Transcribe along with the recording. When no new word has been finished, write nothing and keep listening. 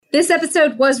This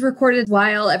episode was recorded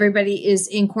while everybody is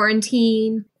in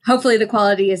quarantine. Hopefully the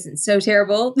quality isn't so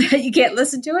terrible that you can't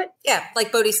listen to it. Yeah,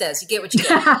 like Bodhi says, you get what you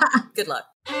get. Good luck.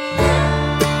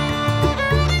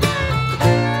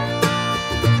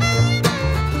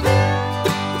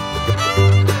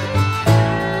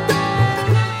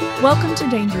 Welcome to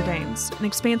Danger Dames, an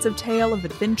expansive tale of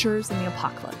adventures in the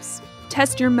apocalypse.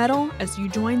 Test your mettle as you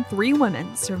join 3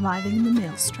 women surviving the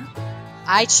maelstrom.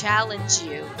 I challenge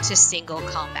you to single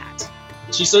combat.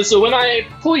 She says, so when I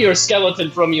pull your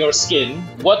skeleton from your skin,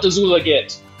 what does Ula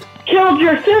get? Killed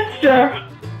your sister!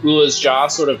 Ula's jaw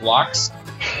sort of locks.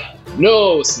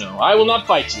 No, Snow, I will not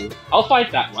fight you. I'll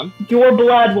fight that one. Your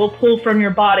blood will pull from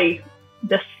your body,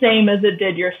 the same as it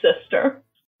did your sister.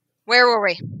 Where were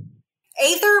we?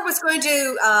 Aether was going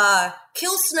to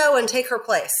kill Snow and take her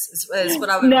place, is what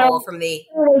I would call from the...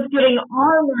 Aether was getting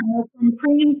armor from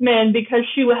Preen's men because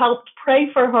she helped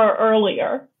pray for her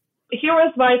earlier. Here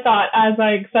was my thought as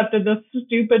I accepted this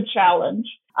stupid challenge.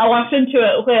 I walked into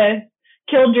it with,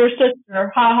 killed your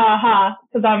sister, ha ha ha,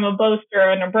 because I'm a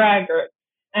boaster and a braggart,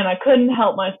 and I couldn't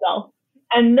help myself.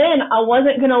 And then I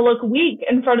wasn't going to look weak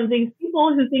in front of these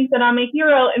people who think that I'm a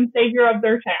hero and savior of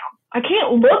their town. I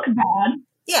can't look bad.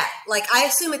 Yeah, like I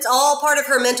assume it's all part of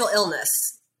her mental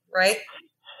illness, right?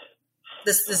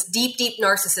 This deep, deep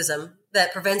narcissism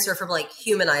that prevents her from like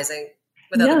humanizing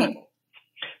with other people.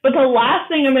 But the last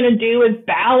thing I'm going to do is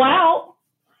bow out.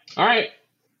 All right.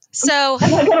 So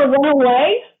am I going to run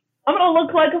away? I'm going to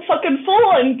look like a fucking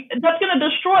fool, and that's going to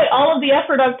destroy all of the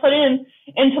effort I've put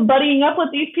into buddying up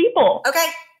with these people. Okay.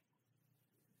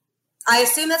 I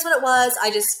assume that's what it was. I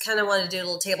just kind of wanted to do a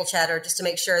little table chatter just to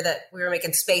make sure that we were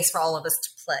making space for all of us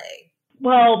to play.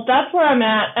 Well, that's where I'm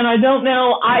at, and I don't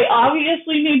know. I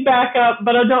obviously need backup,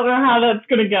 but I don't know how that's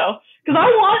going to go. Because I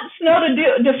want Snow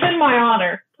to defend my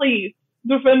honor. Please,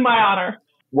 defend my honor.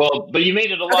 Well, but you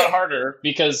made it a lot harder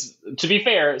because, to be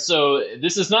fair, so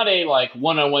this is not a like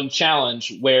one-on-one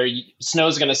challenge where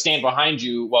Snow's going to stand behind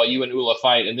you while you and Ula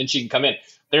fight, and then she can come in.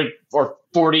 There are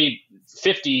 40,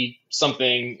 50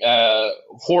 something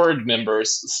horde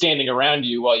members standing around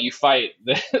you while you fight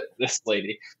this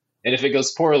lady. And if it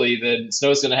goes poorly, then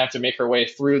Snow's going to have to make her way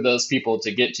through those people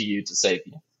to get to you to save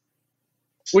you.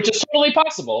 Which is totally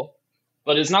possible,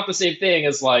 but it's not the same thing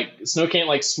as like Snow can't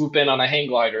like swoop in on a hang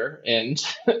glider and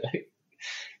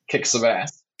kick some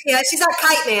ass. Yeah, she's not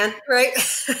Kite Man, right?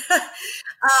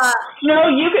 No,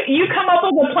 you come up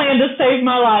with a plan to save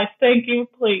my life. Thank you,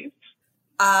 please.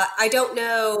 I don't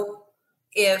know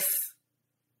if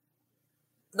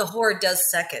the horde does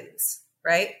seconds,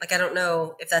 right? Like, I don't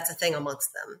know if that's a thing amongst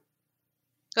them.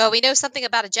 Well, we know something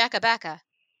about a Jackabacca.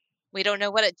 We don't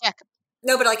know what a Jack...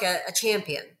 No, but like a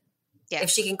champion. Yeah. If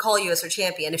she can call you as her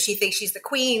champion. If she thinks she's the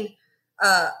queen,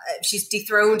 if she's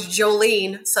dethroned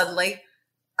Jolene suddenly,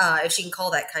 if she can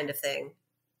call that kind of thing.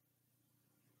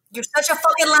 You're such a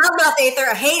fucking loudmouth,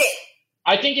 Aether. I hate it.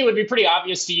 I think it would be pretty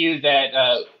obvious to you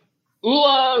that...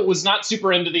 Ula was not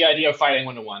super into the idea of fighting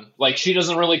 1-1. Like, she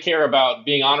doesn't really care about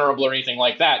being honorable or anything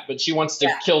like that, but she wants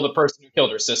to kill the person who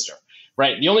killed her sister,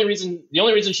 right? The only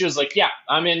reason she was like, yeah,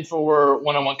 I'm in for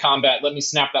one-on-one combat. Let me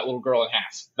snap that little girl in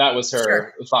half. That was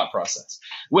her thought process.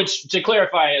 Which, to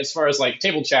clarify, as far as like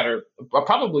table chatter,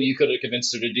 probably you could have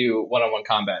convinced her to do one-on-one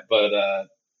combat, but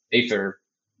Aether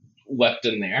left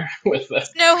in there with the...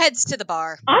 Snow heads to the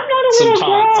bar. I'm not a little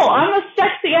girl. I'm a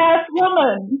sexy-ass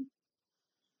woman.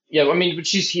 Yeah, I mean, but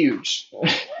she's huge.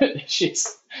 she's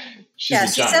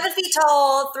she's 7 feet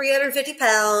tall, 350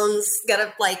 pounds, got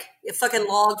a fucking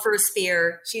log for a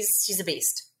spear. She's a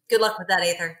beast. Good luck with that,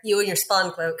 Aether. You and your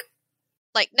spawn cloak.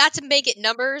 Like, not to make it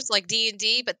numbers like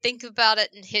D&D, but think about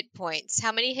it in hit points.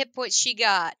 How many hit points she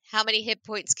got? How many hit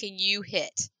points can you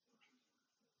hit?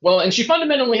 Well, and she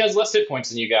fundamentally has less hit points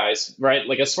than you guys, right?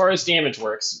 Like, as far as damage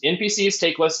works, NPCs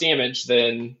take less damage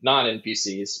than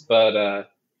non-NPCs, but...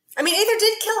 I mean, Aether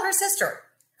did kill her sister.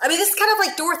 I mean, this is kind of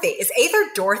like Dorothy. Is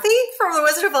Aether Dorothy from The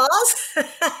Wizard of Oz?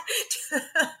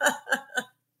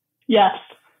 Yes.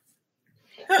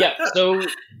 Yeah, so...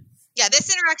 Yeah,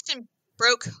 this interaction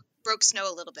broke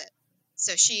Snow a little bit.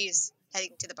 So she's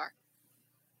heading to the bar.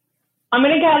 I'm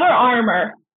going to gather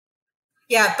armor.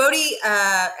 Yeah, Bodhi,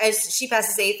 as she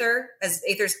passes Aether, as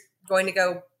Aether's going to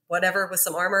go whatever with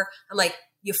some armor, I'm like,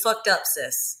 you fucked up,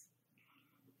 sis.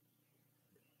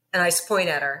 And I just point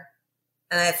at her,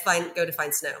 and I go to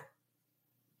find Snow.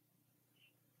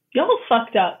 Y'all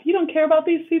fucked up. You don't care about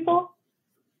these people?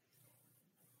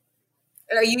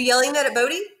 Are you yelling that at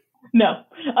Bodhi? No.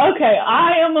 Okay,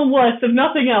 I am a wuss, if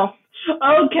nothing else.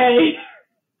 Okay.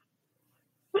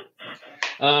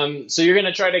 So you're going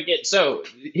to try to get. So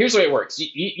here's the way it works.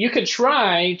 You could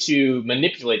try to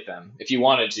manipulate them if you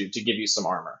wanted to give you some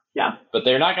armor. Yeah. But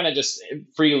they're not going to just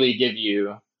freely give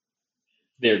you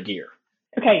their gear.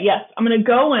 Okay, yes. I'm going to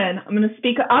go in. I'm going to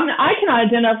speak. I can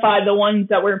identify the ones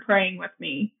that were praying with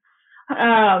me. So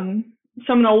I'm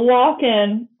going to walk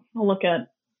in. I'll look at.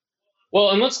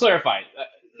 Well, and let's clarify.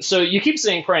 So you keep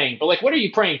saying praying, but like, what are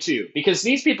you praying to? Because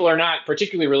these people are not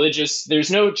particularly religious.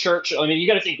 There's no church. I mean, you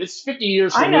got to think this is 50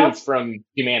 years removed from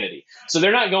humanity. So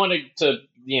they're not going to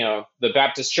the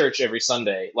Baptist church every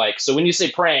Sunday. Like, so when you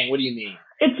say praying, what do you mean?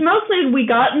 It's mostly we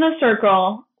got in a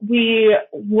circle. We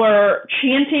were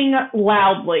chanting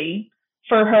loudly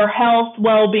for her health,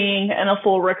 well-being, and a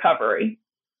full recovery.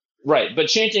 Right, but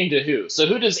chanting to who? So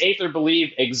who does Aether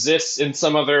believe exists in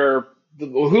some other...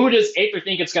 Who does Aether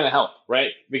think it's going to help,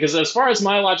 right? Because as far as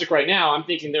my logic right now, I'm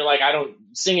thinking they're like,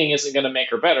 singing isn't going to make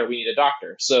her better. We need a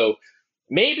doctor. So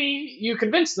maybe you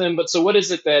convince them, but so what is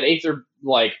it that Aether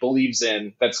believes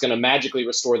in that's going to magically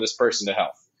restore this person to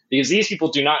health? Because these people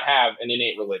do not have an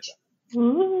innate religion.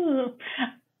 Ooh.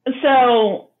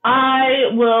 So I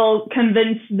will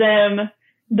convince them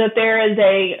that there is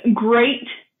a great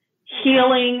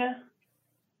healing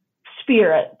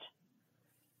spirit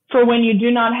for when you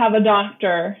do not have a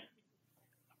doctor,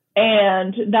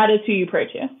 and that is who you pray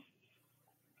to.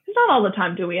 Because not all the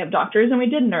time do we have doctors, and we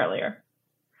didn't earlier.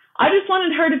 I just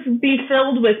wanted her to be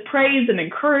filled with praise and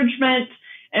encouragement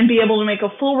and be able to make a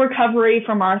full recovery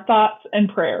from our thoughts and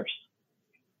prayers.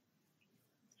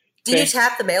 Do you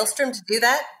tap the maelstrom to do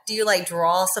that? Do you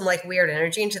draw some weird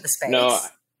energy into the space? No,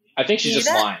 I think she's just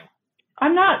lying.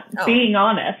 I'm not being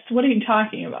honest. What are you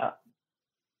talking about?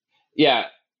 Yeah.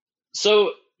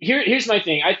 So here's my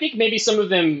thing. I think maybe some of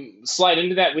them slide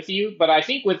into that with you, but I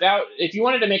think if you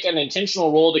wanted to make an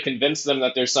intentional roll to convince them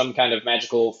that there's some kind of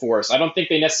magical force, I don't think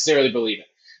they necessarily believe it.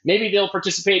 Maybe they'll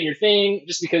participate in your thing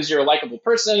just because you're a likable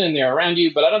person and they're around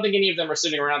you, but I don't think any of them are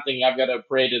sitting around thinking, I've got to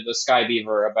pray to the Sky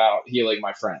Beaver about healing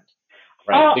my friend.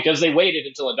 Right? Because they waited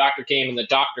until a doctor came and the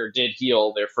doctor did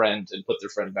heal their friend and put their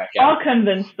friend back out. I'll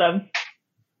convince them.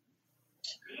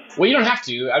 Well, you don't have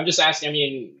to. I'm just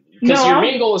asking, because your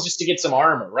main goal is just to get some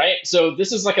armor, right? So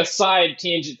this is like a side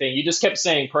tangent thing. You just kept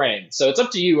saying praying. So it's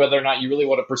up to you whether or not you really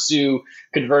want to pursue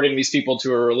converting these people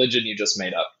to a religion you just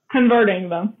made up. Converting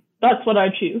them. That's what I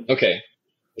choose. Okay,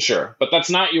 sure. But that's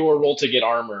not your role to get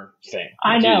armor thing.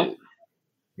 I know.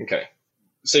 Okay.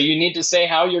 So you need to say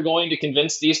how you're going to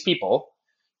convince these people,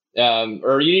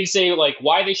 or you need to say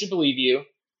why they should believe you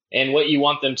and what you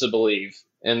want them to believe.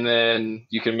 And then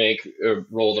you can make a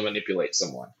roll to manipulate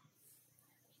someone.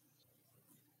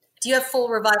 Do you have full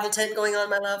revival tent going on,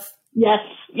 my love? Yes,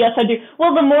 I do.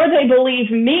 Well, the more they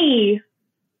believe me,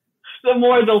 the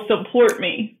more they'll support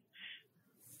me.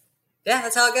 Yeah,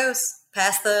 that's how it goes.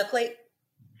 Pass the plate.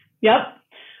 Yep.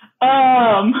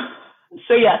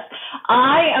 So yes,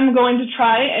 I am going to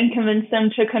try and convince them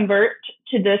to convert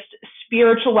to this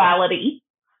spirituality.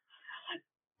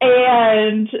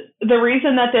 And the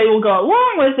reason that they will go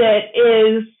along with it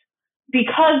is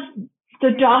because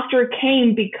the doctor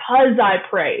came because I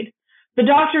prayed. The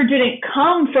doctor didn't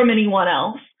come from anyone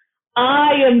else.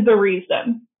 I am the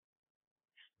reason.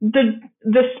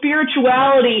 The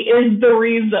spirituality is the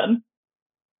reason.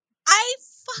 I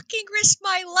fucking risked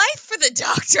my life for the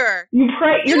doctor. You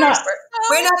pray. You're not.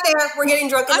 We're not there. We're getting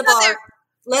drunk in the bar.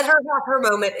 Let her have her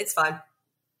moment. It's fine.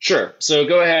 Sure. So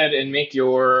go ahead and make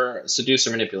your seduce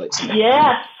or manipulate someone.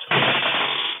 Yes.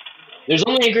 There's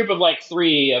only a group of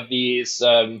 3 of these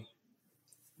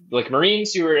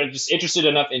Marines who are just interested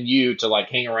enough in you to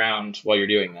hang around while you're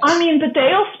doing this. I mean, but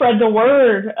they'll spread the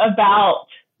word about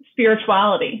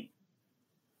spirituality.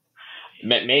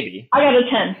 Maybe. I got a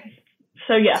 10.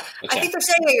 So yeah. I think they're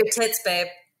staring at your tits, babe.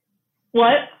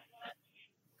 What?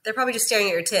 They're probably just staring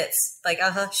at your tits.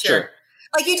 Sure.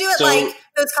 You do it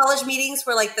those college meetings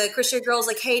where the Christian girl's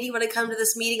hey, do you want to come to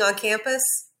this meeting on campus?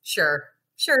 Sure,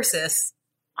 sis.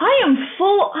 I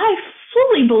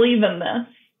fully believe in this.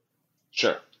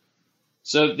 Sure.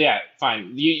 So yeah,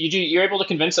 fine. You're able to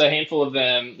convince a handful of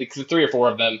them, 3 or 4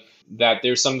 of them, that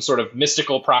there's some sort of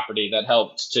mystical property that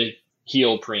helped to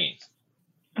heal Preen.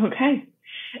 Okay.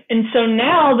 And so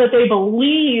now that they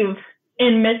believe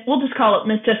in, we'll just call it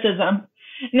mysticism.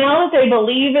 Now that they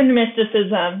believe in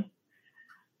mysticism,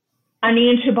 I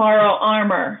need to borrow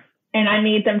armor, and I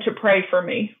need them to pray for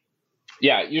me.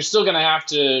 Yeah, you're still going to have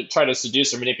to try to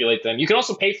seduce or manipulate them. You can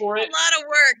also pay for it. A lot of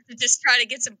work to just try to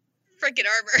get some freaking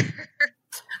armor.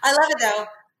 I love it, though.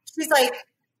 She's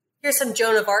here's some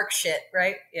Joan of Arc shit,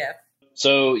 right? Yeah.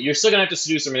 So you're still going to have to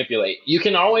seduce or manipulate. You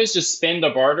can always just spend a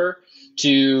barter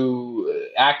to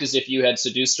act as if you had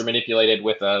seduced or manipulated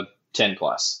with a 10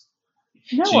 plus.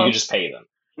 No, So you can just pay them.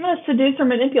 I'm gonna seduce or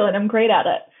manipulate. I'm great at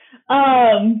it.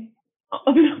 I'm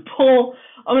gonna pull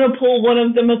one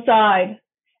of them aside.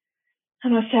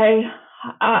 I'm gonna say,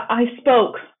 I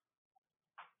spoke.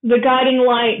 The guiding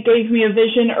light gave me a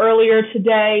vision earlier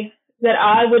today that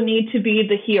I would need to be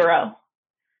the hero.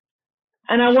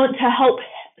 And I want to help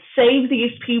save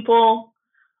these people.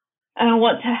 And I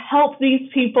want to help these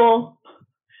people.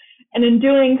 And in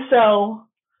doing so,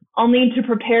 I'll need to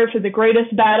prepare for the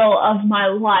greatest battle of my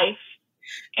life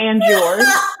and yours.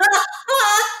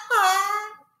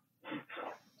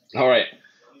 All right.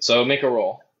 So make a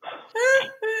roll.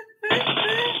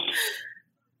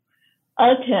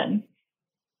 A 10.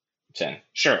 10.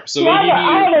 Sure. So I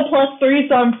have a +3,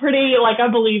 so I'm pretty, I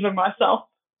believe in myself.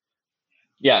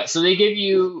 Yeah, so they give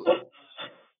you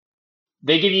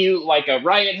like a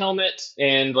riot helmet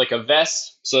and like a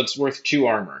vest, so it's worth 2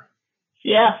 armor.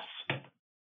 Yes.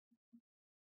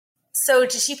 So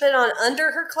does she put it on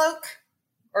under her cloak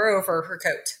or over her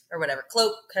coat or whatever?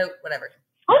 Cloak, coat, whatever.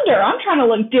 Under. I'm trying to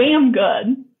look damn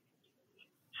good.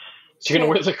 So you're going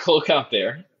to wear the cloak out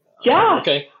there? Yeah.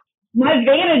 Okay. My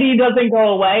vanity doesn't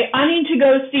go away. I need to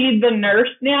go see the nurse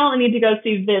now. I need to go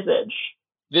see Visage.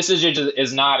 Visage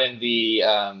is not in the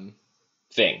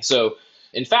thing. So,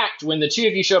 in fact, when the two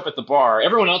of you show up at the bar,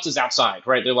 everyone else is outside,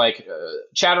 right? They're like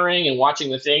chattering and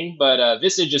watching the thing, but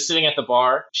Visage is sitting at the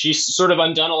bar. She's sort of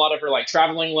undone a lot of her like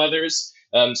traveling leathers.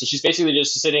 So she's basically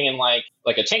just sitting in like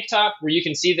a tank top where you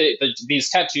can see that these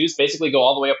tattoos basically go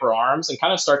all the way up her arms and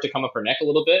kind of start to come up her neck a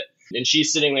little bit. And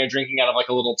she's sitting there drinking out of like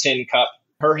a little tin cup.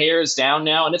 Her hair is down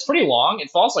now, and it's pretty long.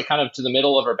 It falls like kind of to the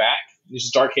middle of her back. There's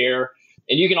just dark hair.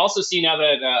 And you can also see now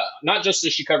that not just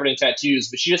is she covered in tattoos,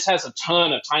 but she just has a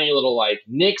ton of tiny little like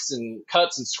nicks and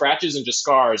cuts and scratches and just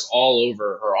scars all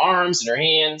over her arms and her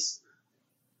hands.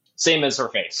 Same as her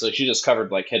face. So she's just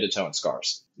covered like head to toe in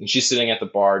scars. And she's sitting at the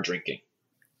bar drinking.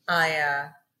 I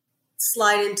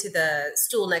slide into the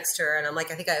stool next to her, and I'm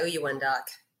like, I think I owe you one, Doc.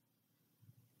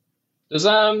 Does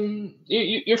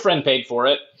your friend paid for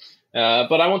it?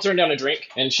 But I won't turn down a drink.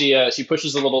 And she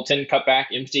pushes a little tin cup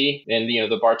back empty, and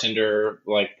the bartender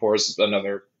like pours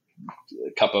another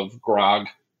cup of grog.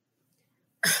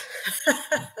 Are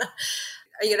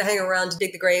you gonna hang around to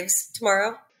dig the graves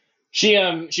tomorrow? She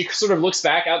sort of looks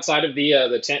back outside of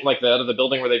the tent, like out of the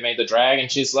building where they made the drag,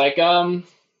 and she's like,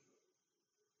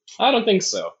 I don't think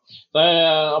so.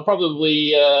 I'll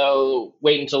probably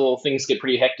wait until things get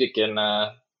pretty hectic and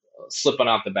slip on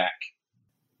out the back.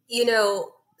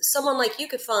 Someone like you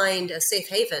could find a safe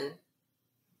haven.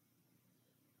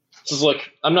 Says, look,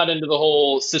 I'm not into the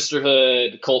whole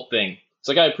sisterhood cult thing. It's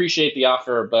like, I appreciate the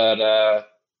offer, but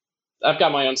I've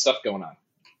got my own stuff going on.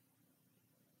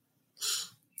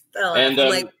 Well, and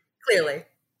clearly.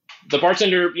 The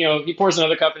bartender, he pours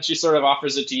another cup and she sort of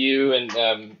offers it to you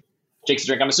and takes a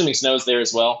drink. I'm assuming Snow's there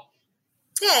as well.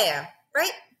 Yeah,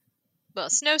 right?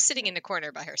 Well, Snow's sitting in the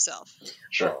corner by herself.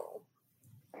 Sure. Oh.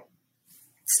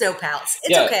 Snow pouts.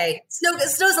 It's okay.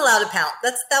 Snow's allowed to pout.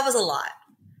 That was a lot.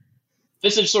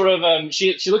 This is sort of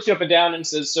she looks you up and down and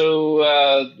says, "So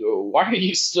why are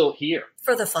you still here?"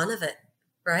 For the fun of it,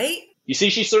 right? You see,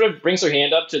 she sort of brings her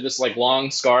hand up to this like long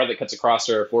scar that cuts across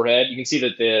her forehead. You can see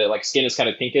that the like skin is kind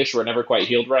of pinkish, or never quite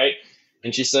healed right.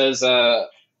 And she says,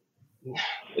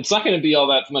 "It's not going to be all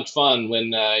that much fun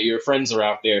when your friends are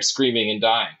out there screaming and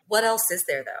dying." What else is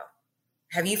there, though?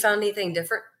 Have you found anything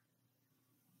different?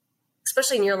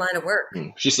 Especially in your line of work.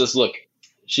 She says, look,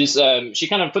 she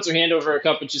kind of puts her hand over her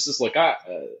cup and she says, look,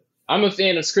 I'm a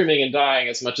fan of screaming and dying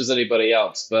as much as anybody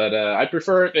else, but I'd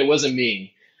prefer if it wasn't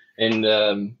me. And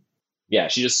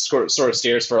she just sort of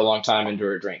stares for a long time into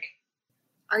her drink.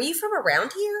 Are you from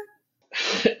around here?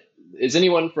 Is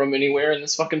anyone from anywhere in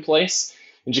this fucking place?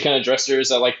 And she kind of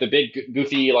gestures at like the big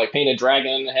goofy like painted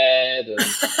dragon head.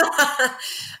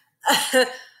 And...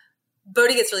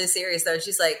 Bodhi gets really serious though.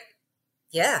 She's like,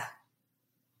 yeah.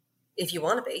 If you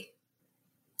want to be,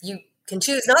 you can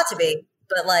choose not to be,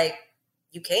 but like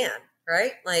you can,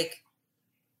 right? Like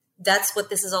that's what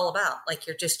this is all about. Like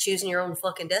you're just choosing your own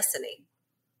fucking destiny.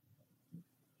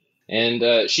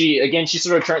 And she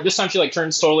sort of this time she like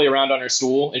turns totally around on her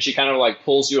stool and she kind of like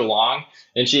pulls you along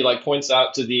and she like points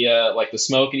out to the like the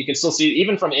smoke and you can still see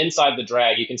even from inside the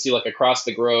drag you can see like across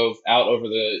the grove out over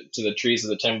to the trees of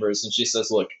the timbers and she says,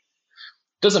 look,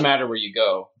 doesn't matter where you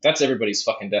go, that's everybody's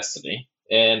fucking destiny.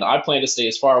 And I plan to stay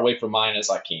as far away from mine as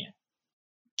I can.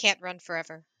 Can't run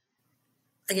forever.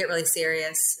 I get really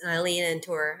serious and I lean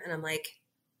into her and I'm like,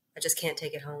 I just can't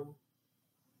take it home.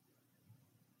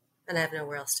 And I have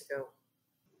nowhere else to go.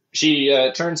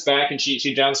 She turns back and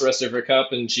she drowns the rest of her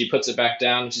cup and she puts it back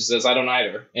down and she says, "I don't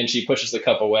either." And she pushes the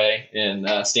cup away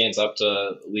and stands up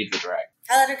to leave the drag.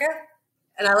 I let her go.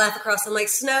 And I laugh across. I'm like,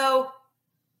 Snow.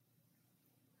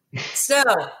 Snow.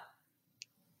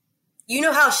 You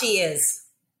know how she is.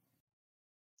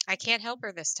 I can't help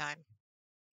her this time.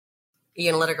 Are you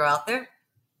going to let her go out there?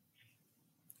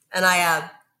 And I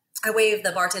wave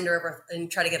the bartender over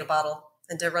and try to get a bottle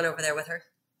and to run over there with her.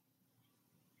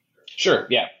 Sure,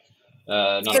 yeah.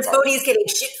 Because Bodhi's getting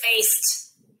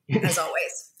shit-faced, as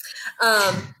always.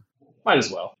 Might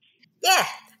as well. Yeah.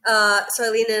 So I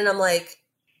lean in and I'm like,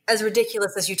 as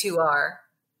ridiculous as you two are,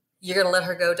 you're going to let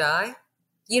her go die?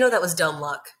 You know that was dumb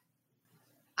luck.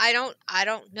 I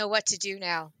don't know what to do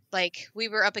now. Like, we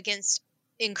were up against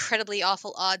incredibly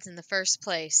awful odds in the first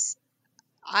place.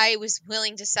 I was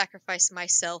willing to sacrifice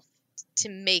myself to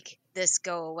make this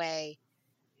go away.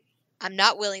 I'm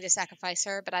not willing to sacrifice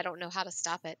her, but I don't know how to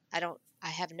stop it. I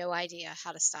have no idea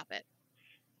how to stop it.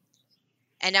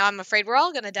 And now I'm afraid we're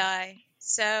all going to die.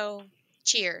 So,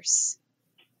 cheers.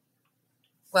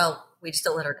 Well, we just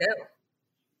don't let her go.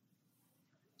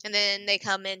 And then they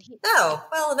come in. No,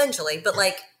 well, eventually. But,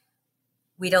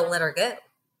 we don't let her go.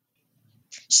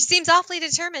 She seems awfully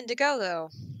determined to go, though.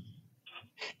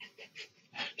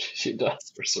 She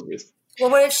does, for some reason. Well,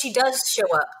 what if she does show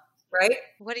up, right?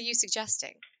 What are you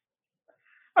suggesting?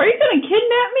 Are you going to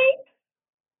kidnap me?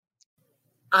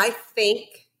 I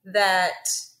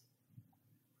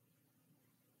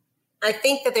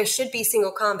think that there should be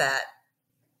single combat.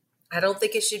 I don't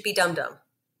think it should be dum-dum.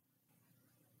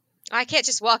 I can't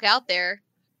just walk out there.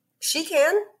 She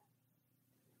can.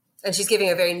 And she's giving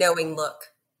a very knowing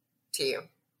look to you.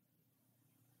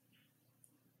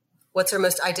 What's her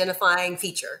most identifying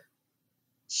feature?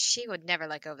 She would never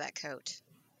let go of that coat.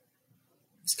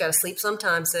 She's got to sleep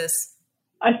sometime, sis.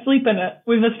 I sleep in it.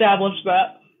 We've established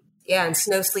that. Yeah, and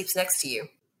Snow sleeps next to you.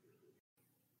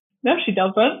 No, she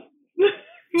doesn't.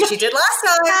 She did last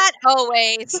time. Not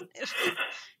always.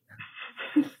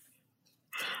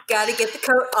 Got to get the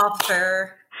coat off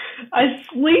her. I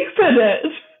sleep in it.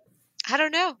 I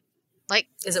don't know.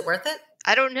 Is it worth it?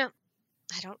 I don't know.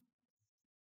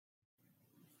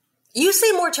 You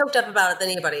seem more choked up about it than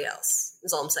anybody else,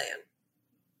 is all I'm saying.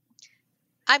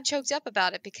 I'm choked up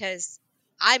about it because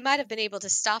I might have been able to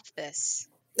stop this.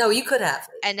 No, you could have.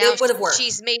 And now it would have worked.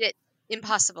 She's made it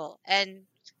impossible. And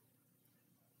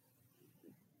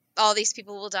all these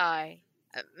people will die.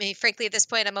 I mean, frankly, at this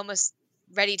point, I'm almost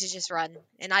ready to just run.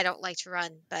 And I don't like to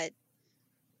run, but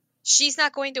she's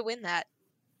not going to win that.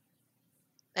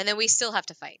 And then we still have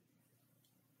to fight.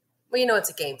 Well, you know it's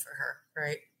a game for her,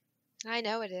 right? I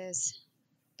know it is.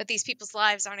 But these people's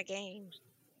lives aren't a game.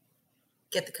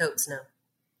 Get the coat, Snow.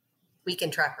 We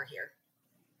can trap her here.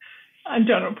 I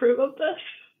don't approve of this.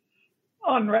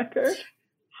 On record.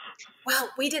 Well,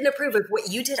 we didn't approve of what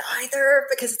you did either,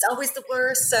 because it's always the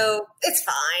worst, so it's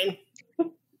fine.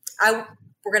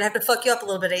 We're going to have to fuck you up a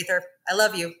little bit, Aether. I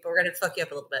love you, but we're going to fuck you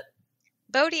up a little bit.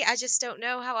 Bodhi, I just don't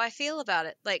know how I feel about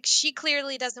it. She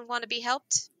clearly doesn't want to be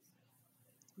helped.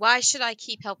 Why should I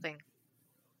keep helping?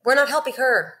 We're not helping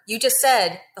her. You just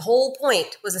said the whole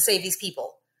point was to save these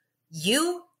people.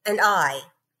 You and I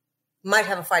might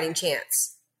have a fighting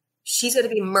chance. She's going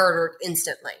to be murdered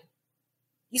instantly.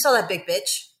 You saw that big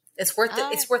bitch. It's worth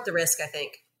it. It's worth the risk, I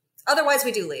think. Otherwise,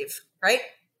 we do leave, right?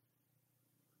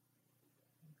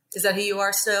 Is that who you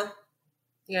are, Snow?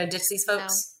 You going to ditch these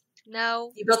folks?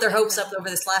 No. You built their hopes up over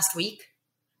this last week.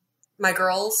 My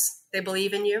girls, they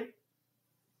believe in you.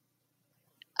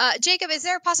 Jacob, is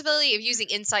there a possibility of using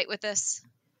insight with this?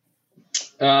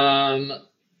 I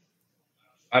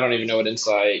don't even know what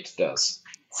insight does.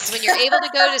 So when you're able to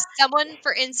go to someone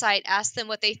for insight, ask them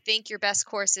what they think your best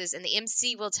course is, and the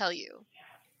MC will tell you.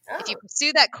 Oh. If you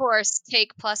pursue that course,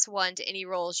 take +1 to any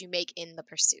rolls you make in the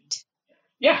pursuit.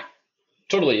 Yeah,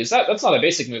 totally. That's not a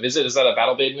basic move, is it? Is that a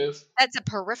battle bait move? That's a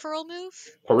peripheral move?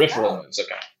 Peripheral moves,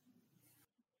 okay.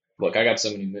 Look, I got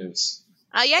so many moves.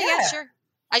 Yeah, sure.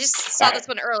 I just saw this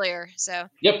one earlier, so.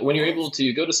 Yep, when you're able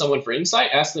to go to someone for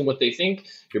insight, ask them what they think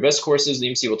your best course is, the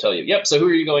MC will tell you. Yep, so who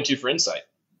are you going to for insight?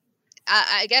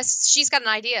 I guess she's got an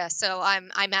idea, so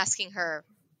I'm asking her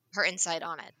insight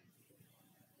on it.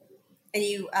 And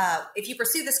you, if you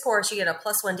pursue this course, you get a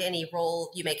 +1 to any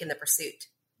roll you make in the pursuit.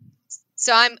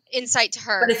 So I'm insight to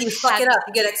her. But if you fuck it up,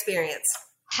 you get experience.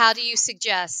 How do you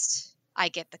suggest I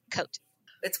get the coat?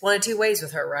 It's one of two ways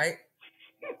with her, right?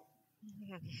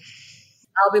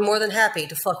 I'll be more than happy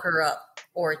to fuck her up,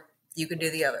 or you can do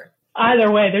the other.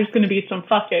 Either way, there's going to be some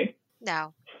fucking.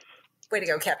 No. Way to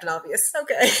go, Captain Obvious.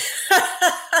 Okay.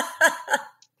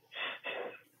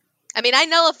 I mean, I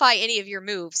nullify any of your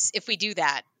moves if we do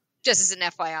that. Just as an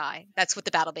FYI, that's what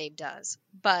the Battle Babe does.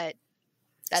 But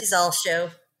that's She's all show.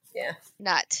 Yeah.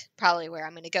 not probably where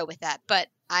I'm going to go with that. But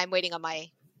I'm waiting on my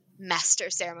master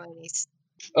ceremonies.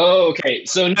 Oh, okay.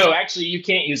 So no, actually, you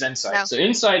can't use Insight. No. So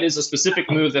Insight is a specific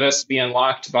move that has to be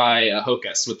unlocked by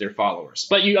Hokus with their followers.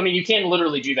 But you can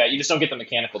literally do that. You just don't get the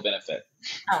mechanical benefit.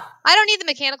 I don't need the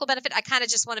mechanical benefit. I kind of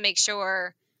just want to make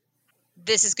sure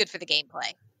this is good for the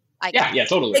gameplay. Yeah,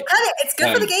 totally. It's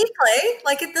good for the gameplay.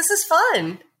 Like, this is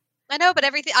fun. I know, but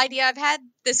every idea I've had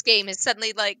this game has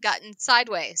suddenly like gotten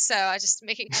sideways. So I just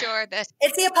making sure that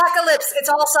It's the apocalypse. It's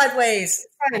all sideways.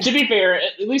 To be fair,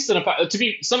 at least some of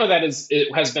that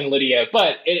has been Lydia,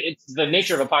 but it's the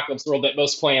nature of Apocalypse World that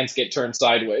most plans get turned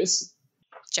sideways.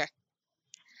 Sure.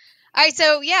 All right,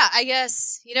 so yeah, I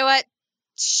guess you know what?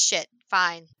 Shit,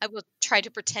 fine. I will try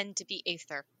to pretend to be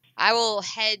Aether. I will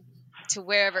head to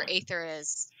wherever Aether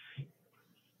is.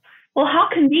 Well, how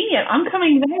convenient. I'm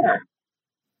coming there.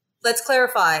 Let's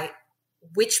clarify.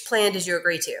 Which plan did you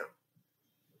agree to?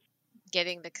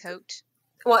 Getting the coat.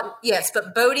 Well, yes,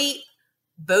 but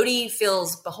Bodhi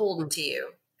feels beholden to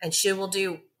you, and she will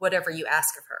do whatever you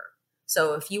ask of her.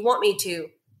 So if you want me to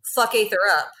fuck Aether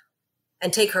up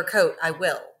and take her coat, I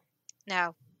will.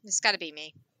 No, it's got to be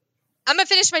me. I'm gonna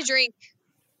finish my drink,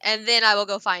 and then I will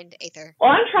go find Aether. Well,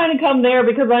 I'm trying to come there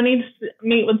because I need to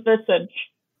meet with Visage.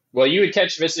 Well, you would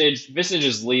catch Visage. Visage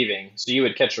is leaving, so you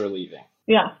would catch her leaving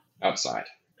Yeah. outside.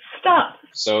 Stop.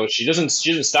 So she doesn't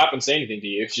stop and say anything to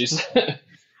you. She's Stop.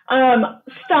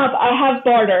 I have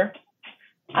barter.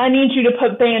 I need you to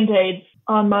put Band-Aids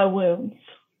on my wounds.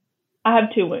 I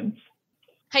have 2 wounds.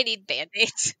 I need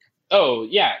Band-Aids. Oh,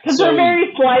 yeah. Because they're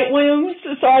very slight wounds,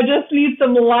 so I just need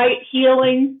some light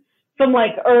healing, some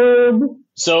like herb.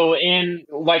 So in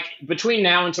between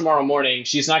now and tomorrow morning,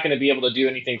 she's not going to be able to do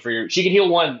anything for you. She can heal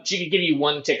 1. She can give you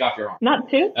 1 tick off your arm. Not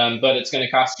 2? But it's going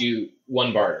to cost you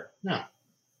 1 barter. No.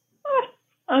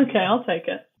 Okay, I'll take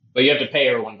it. But you have to pay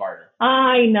her 1 barter.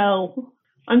 I know.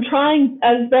 I'm trying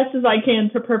as best as I can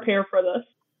to prepare for this.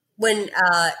 When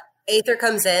Aether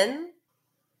comes in,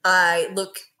 I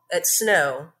look at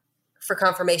Snow for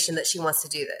confirmation that she wants to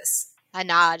do this. I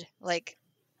nod, like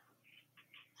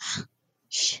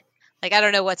I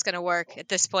don't know what's gonna work at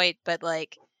this point, but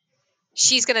like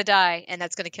she's gonna die, and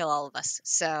that's gonna kill all of us.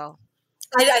 So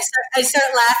I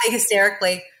start laughing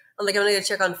hysterically. I'm like, I'm gonna go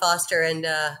check on Foster, and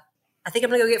I think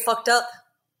I'm gonna go get fucked up.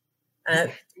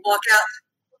 Walk out.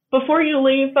 Before you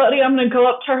leave, buddy, I'm going to go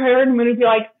up to her and I'm going to be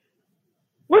like,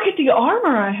 look at the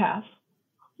armor I have.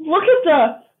 Look at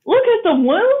the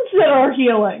wounds that are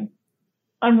healing.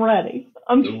 I'm ready.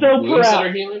 I'm so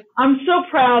proud. I'm so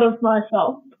proud of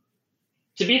myself.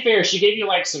 To be fair, she gave you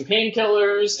like some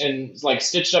painkillers and like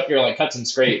stitched up your like cuts and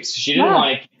scrapes. She didn't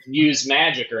like use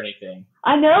magic or anything.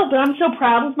 I know, but I'm so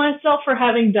proud of myself for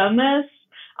having done this.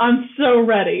 I'm so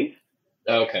ready.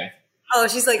 Okay. Oh,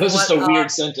 she's like, this is a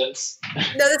weird sentence.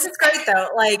 No, this is great though.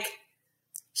 Like,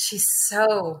 she's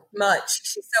so much.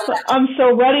 She's so much. I'm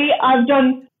so ready.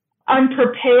 I'm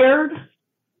prepared.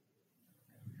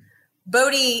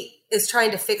 Bodhi is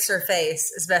trying to fix her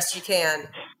face as best she can,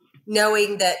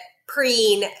 knowing that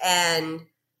Preen and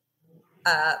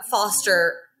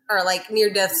Foster are like near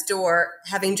death's door,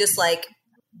 having just like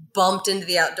bumped into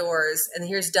the outdoors. And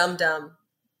here's Dum Dum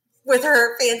with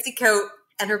her fancy coat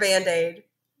and her Band-Aid.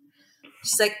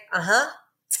 She's like,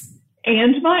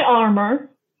 and my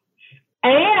armor.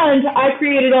 And I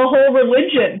created a whole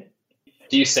religion.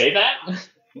 Do you say that?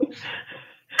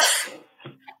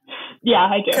 Yeah,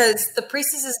 I do. Because the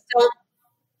priestesses don't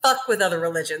fuck with other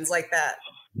religions like that.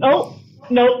 Oh,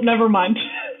 nope, never mind.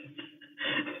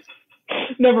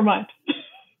 Never mind.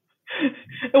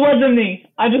 It wasn't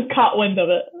me. I just caught wind of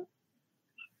it.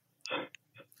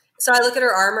 So I look at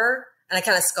her armor and I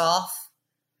kind of scoff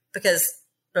because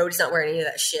Bodhi's not wearing any of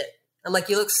that shit. I'm like,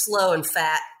 you look slow and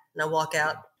fat. And I walk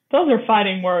out. Those are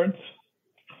fighting words.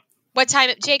 What time,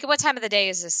 Jacob, what time of the day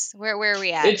is this? Where are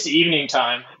we at? It's evening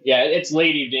time. Yeah, it's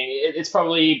late evening. It's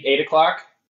probably 8 o'clock.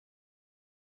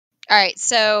 All right,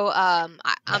 so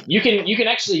you can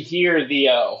actually hear the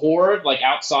horde like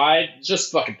outside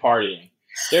just fucking partying.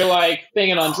 They're like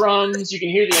banging on drums. You can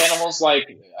hear the animals like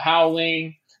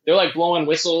howling. They're like blowing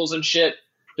whistles and shit,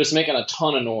 just making a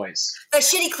ton of noise. That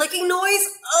shitty clicking noise?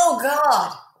 Oh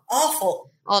God,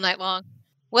 awful. All night long.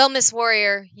 Well, Miss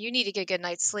Warrior, you need to get a good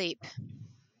night's sleep.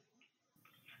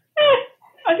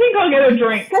 I think I'll get a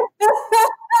drink.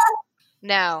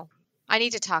 No, I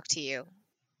need to talk to you.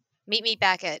 Meet me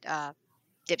back at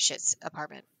Dipshit's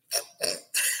apartment.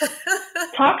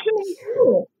 Talk to me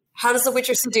too. How does the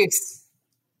Witcher seduce?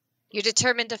 You're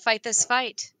determined to fight this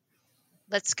fight.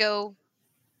 Let's go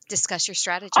discuss your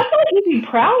strategy. I feel like you'd be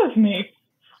proud of me.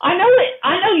 I know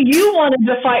you wanted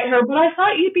to fight her, but I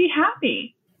thought you'd be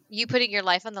happy. You putting your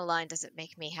life on the line doesn't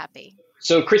make me happy.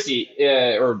 So, Chrissy,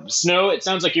 or Snow, it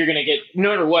sounds like you're going to get, no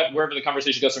matter what, wherever the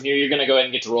conversation goes from here, you're going to go ahead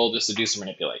and get to roll to seduce or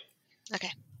manipulate.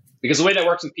 Okay. Because the way that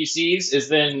works with PCs is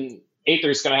then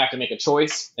Aether's going to have to make a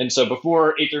choice. And so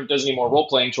before Aether does any more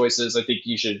role-playing choices, I think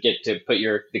you should get to put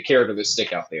the carrot or the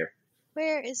stick out there.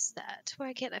 Where is that?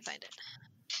 Where can't I find it?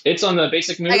 It's on the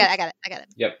basic move. I got it.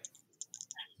 Yep.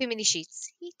 Too many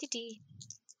sheets.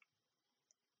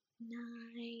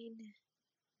 9.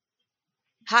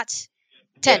 Hot.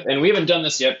 10. Yep. And we haven't done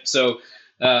this yet. So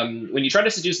when you try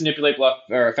to seduce, manipulate, bluff,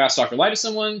 or fast talk or lie to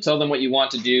someone, tell them what you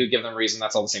want to do, give them a reason.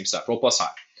 That's all the same stuff. Roll plus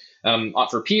high.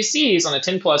 For PCs, on a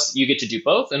 10 plus, you get to do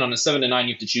both. And on a 7 to 9,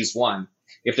 you have to choose one.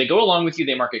 If they go along with you,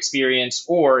 they mark experience.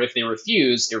 Or if they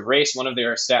refuse, erase one of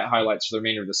their stat highlights for the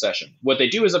remainder of the session. What they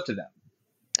do is up to them.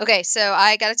 Okay, so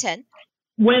I got a 10.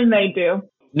 When they do.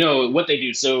 No, what they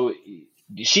do. So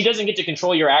she doesn't get to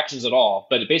control your actions at all.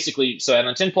 But basically, so on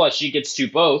a 10 plus, she gets to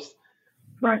both.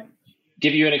 Right.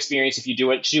 Give you an experience if you do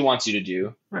what she wants you to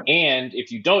do. Right. And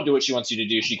if you don't do what she wants you to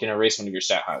do, she can erase one of your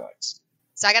stat highlights.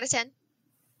 So I got a 10.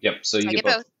 Yep, so you I get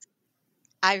get both.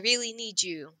 I really need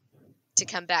you to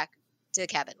come back to the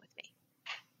cabin with me.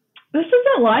 This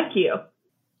isn't like you.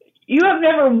 You have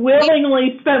never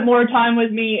willingly spent more time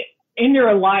with me in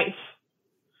your life.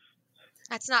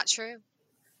 That's not true.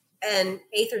 And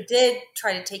Aether did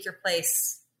try to take your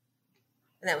place,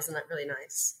 and that was not really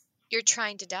nice. You're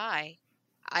trying to die.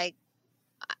 I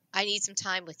need some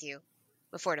time with you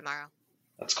before tomorrow.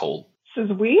 That's cold. This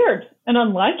is weird and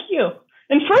unlike you.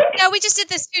 And Frank, No, we just did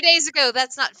this 2 days ago.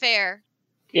 That's not fair.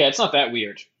 Yeah, it's not that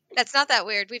weird. That's not that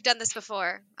weird. We've done this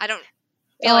before. I don't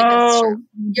feel like that's true.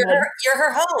 You're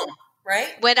her home,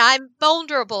 right? When I'm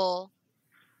vulnerable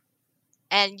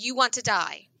and you want to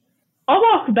die. I'll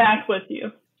walk back with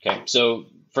you. Okay, so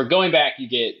for going back, you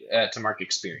get to mark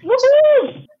experience.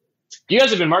 Woohoo! You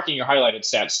guys have been marking your highlighted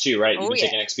stats too, right? You've Oh, been yeah.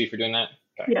 taking XP for doing that?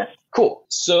 Okay. Yes. Cool.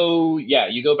 So, yeah,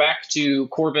 you go back to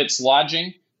Corbett's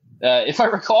lodging. If I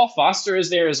recall, Foster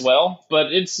is there as well,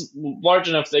 but it's large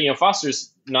enough that,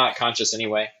 Foster's not conscious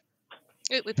anyway.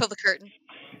 We pull the curtain.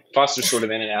 Foster's sort of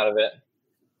in and out of it.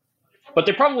 But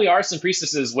there probably are some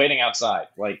priestesses waiting outside.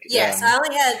 Yes, I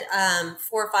only had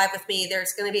 4 or 5 with me.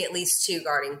 There's going to be at least 2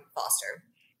 guarding Foster.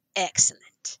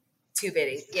 Excellent. 2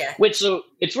 bidding, yeah. Which, so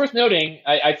it's worth noting,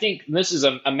 I think this is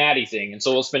a Maddie thing, and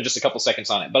so we'll spend just a couple seconds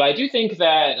on it. But I do think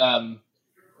that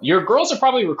your girls are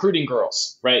probably recruiting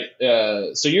girls, right?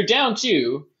 So you're down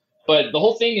 2, but the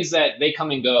whole thing is that they come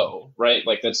and go, right?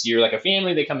 Like you're like a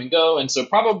family, they come and go, and so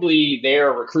probably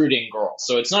they're recruiting girls.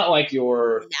 So it's not like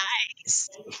you're Nice.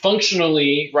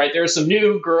 functionally, right? There are some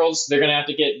new girls, they're going to have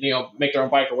to get, make their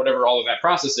own bike or whatever all of that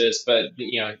process is, but,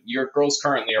 your girls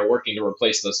currently are working to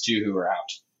replace those 2 who are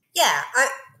out. Yeah,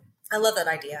 I love that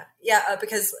idea. Yeah,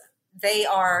 because they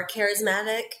are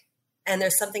charismatic, and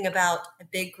there's something about a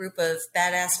big group of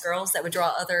badass girls that would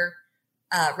draw other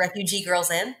refugee girls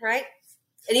in, right?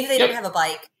 And even if they don't have a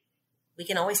bike, we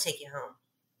can always take you home.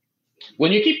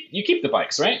 When you keep the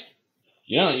bikes, right?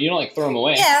 You don't throw them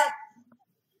away. Yeah.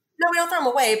 No, we don't throw them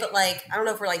away, but I don't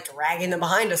know if we're dragging them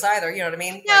behind us either. You know what I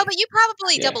mean? No, but you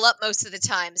probably Yeah. double up most of the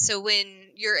time. So when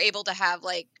you're able to have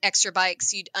extra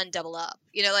bikes, you'd undouble up.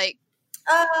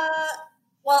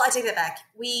 Well, I take that back.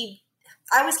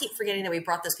 I always keep forgetting that we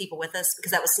brought those people with us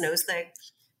because that was Snow's thing.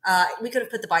 We could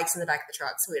have put the bikes in the back of the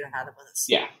truck, so we would have had them with us.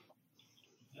 Yeah.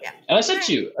 Yeah. And I said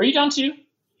 2. Are you down 2? Are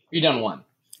you down 1?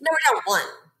 No, we're down 1.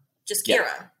 Just Yeah.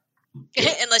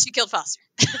 Kira. Unless you killed Foster.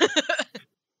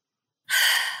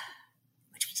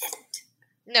 Which we didn't.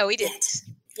 No, we didn't.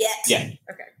 Yet. Yeah.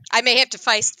 Okay. I may have to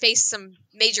face some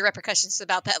major repercussions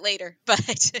about that later,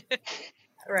 but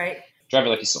Right. Drive it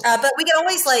like you sold. But we can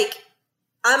always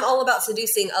I'm all about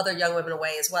seducing other young women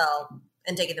away as well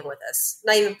and taking them with us.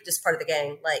 Not even just part of the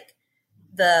gang.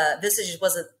 The Visage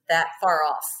wasn't that far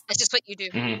off. that's just what you do.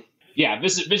 Mm-hmm. Yeah,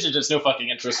 Visage has no fucking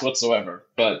interest whatsoever.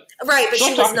 But Right, but She'll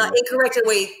she talk was to not you. incorrect in the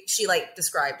way she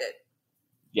described it.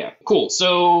 yeah, cool.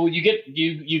 So you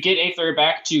get Aether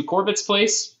back to Corbett's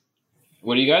place.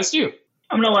 What do you guys do?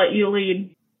 I'm going to let you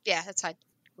lead. Yeah, that's fine.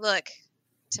 Look,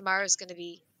 tomorrow's going to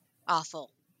be awful.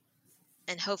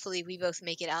 And hopefully we both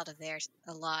make it out of there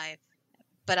alive.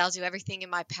 But I'll do everything in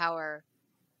my power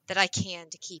that I can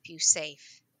to keep you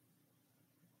safe.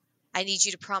 I need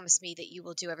you to promise me that you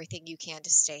will do everything you can to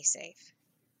stay safe.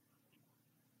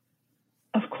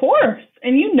 Of course.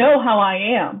 And you know how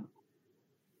I am.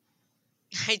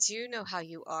 I do know how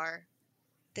you are.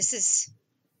 This is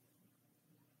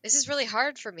really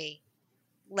hard for me,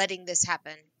 letting this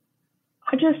happen.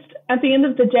 At the end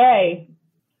of the day,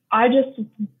 I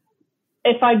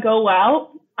if I go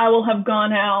out, I will have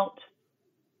gone out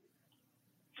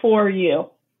for you.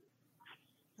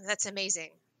 That's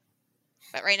amazing.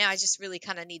 But right now, I just really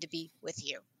kind of need to be with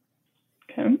you.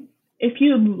 Okay. If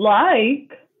you'd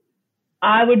like,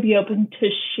 I would be open to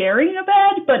sharing a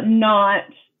bed, but not,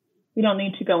 we don't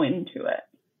need to go into it.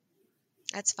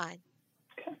 That's fine.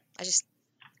 Okay.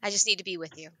 I just need to be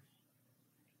with you.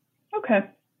 Okay.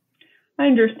 I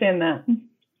understand that.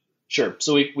 Sure.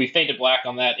 So we fade to black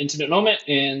on that intimate moment,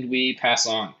 and we pass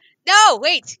on. No,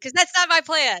 wait, because that's not my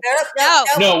plan. No.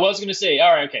 No, what I was going to say.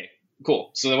 All right, okay, cool.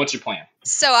 So then what's your plan?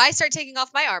 So I start taking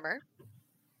off my armor,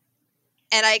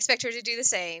 and I expect her to do the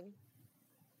same.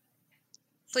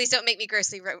 Please don't make me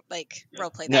grossly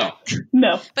roleplay that.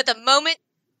 No. But the moment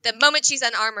she's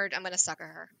unarmored, I'm going to sucker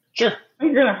her. Sure.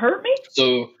 You're going to hurt me?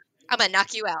 So I'm going to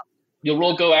knock you out. you'll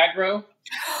roll go aggro.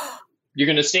 You're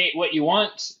going to state what you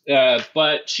want,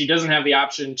 but she doesn't have the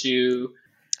option to...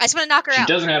 I just want to knock her out.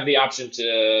 She doesn't have the option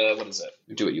to... What is it?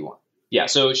 Do what you want. Yeah,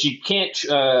 so she can't...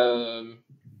 to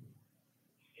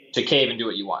cave and do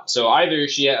what you want. So either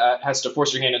she has to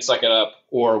force her hand and suck it up,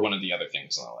 or one of the other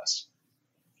things on the list.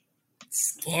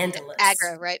 Scandalous.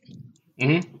 Aggro, right?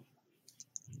 Mm-hmm.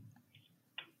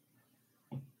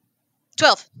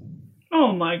 12.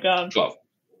 Oh my god. 12.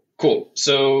 Cool.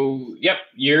 So, yep,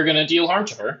 you're going to deal harm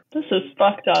to her. This is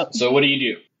fucked up. So what do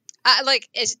you do?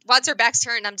 Once her back's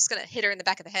turned, I'm just going to hit her in the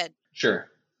back of the head. Sure.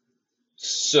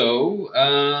 So,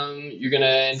 you're going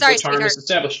to Sorry, inflict harm as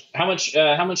established. How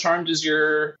much harm does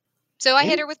your... So I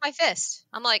hit her with my fist.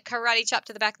 I'm like karate chop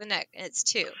to the back of the neck, and it's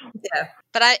 2. Yeah.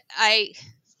 But I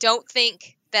don't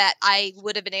think that I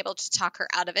would have been able to talk her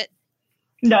out of it.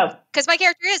 No. Because my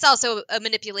character is also a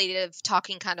manipulative,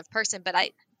 talking kind of person, but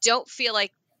I don't feel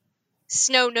like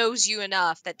Snow knows you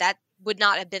enough that would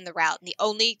not have been the route. And the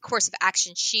only course of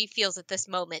action she feels at this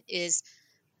moment is,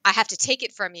 I have to take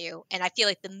it from you, and I feel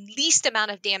like the least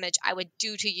amount of damage I would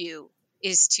do to you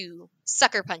is to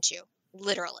sucker punch you,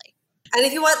 literally. And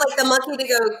if you want the monkey to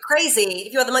go crazy,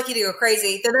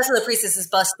 then that's when the priestesses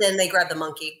bust in, they grab the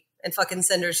monkey, and fucking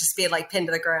Cinder's just being pinned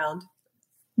to the ground.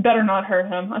 Better not hurt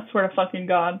him. I swear to fucking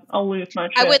God. I'll lose my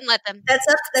shit. I wouldn't let them. That's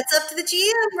up to the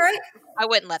GM, right? I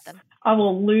wouldn't let them. I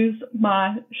will lose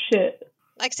my shit.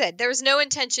 Like I said, there was no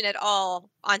intention at all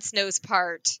on Snow's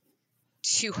part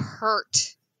to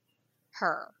hurt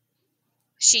her.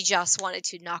 She just wanted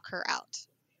to knock her out.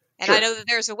 And Sure. I know that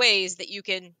there's ways that you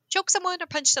can choke someone or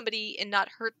punch somebody and not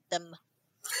hurt them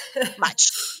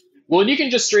much. Well, you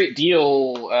can just straight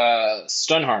deal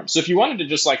stun harm. So if you wanted to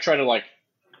just try to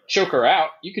choke her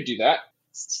out, you could do that.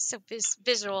 It's just so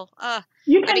visual.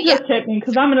 You can just hit me,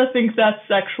 because I'm going to think that's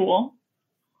sexual.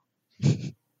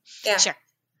 Yeah. Sure.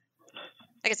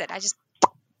 Like I said, I just...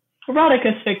 Erotic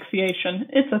asphyxiation.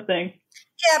 It's a thing.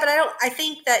 Yeah, but I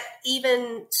think that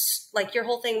even, your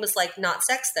whole thing was, not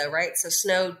sex, though, right? So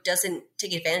Snow doesn't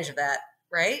take advantage of that,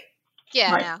 right?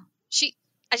 Yeah, Right. no.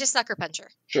 I just sucker punch her.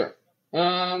 Sure.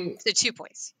 So 2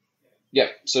 points. Yeah,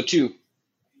 so 2.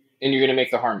 And you're going to make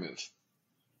the harm move.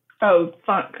 Oh,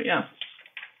 fuck, yeah.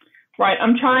 Right,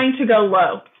 I'm trying to go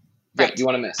low. Yeah, Right. you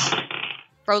want to miss.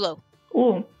 Rolo.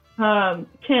 Ooh,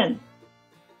 10.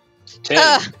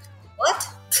 10. What?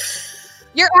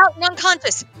 You're out and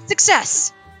unconscious.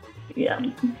 Success. Yeah.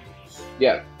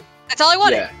 Yeah. That's all I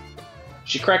wanted. Yeah.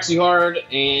 She cracks you hard,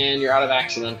 and you're out of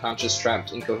action, unconscious,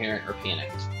 trapped, incoherent, or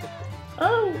panicked.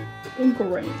 Oh,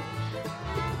 great.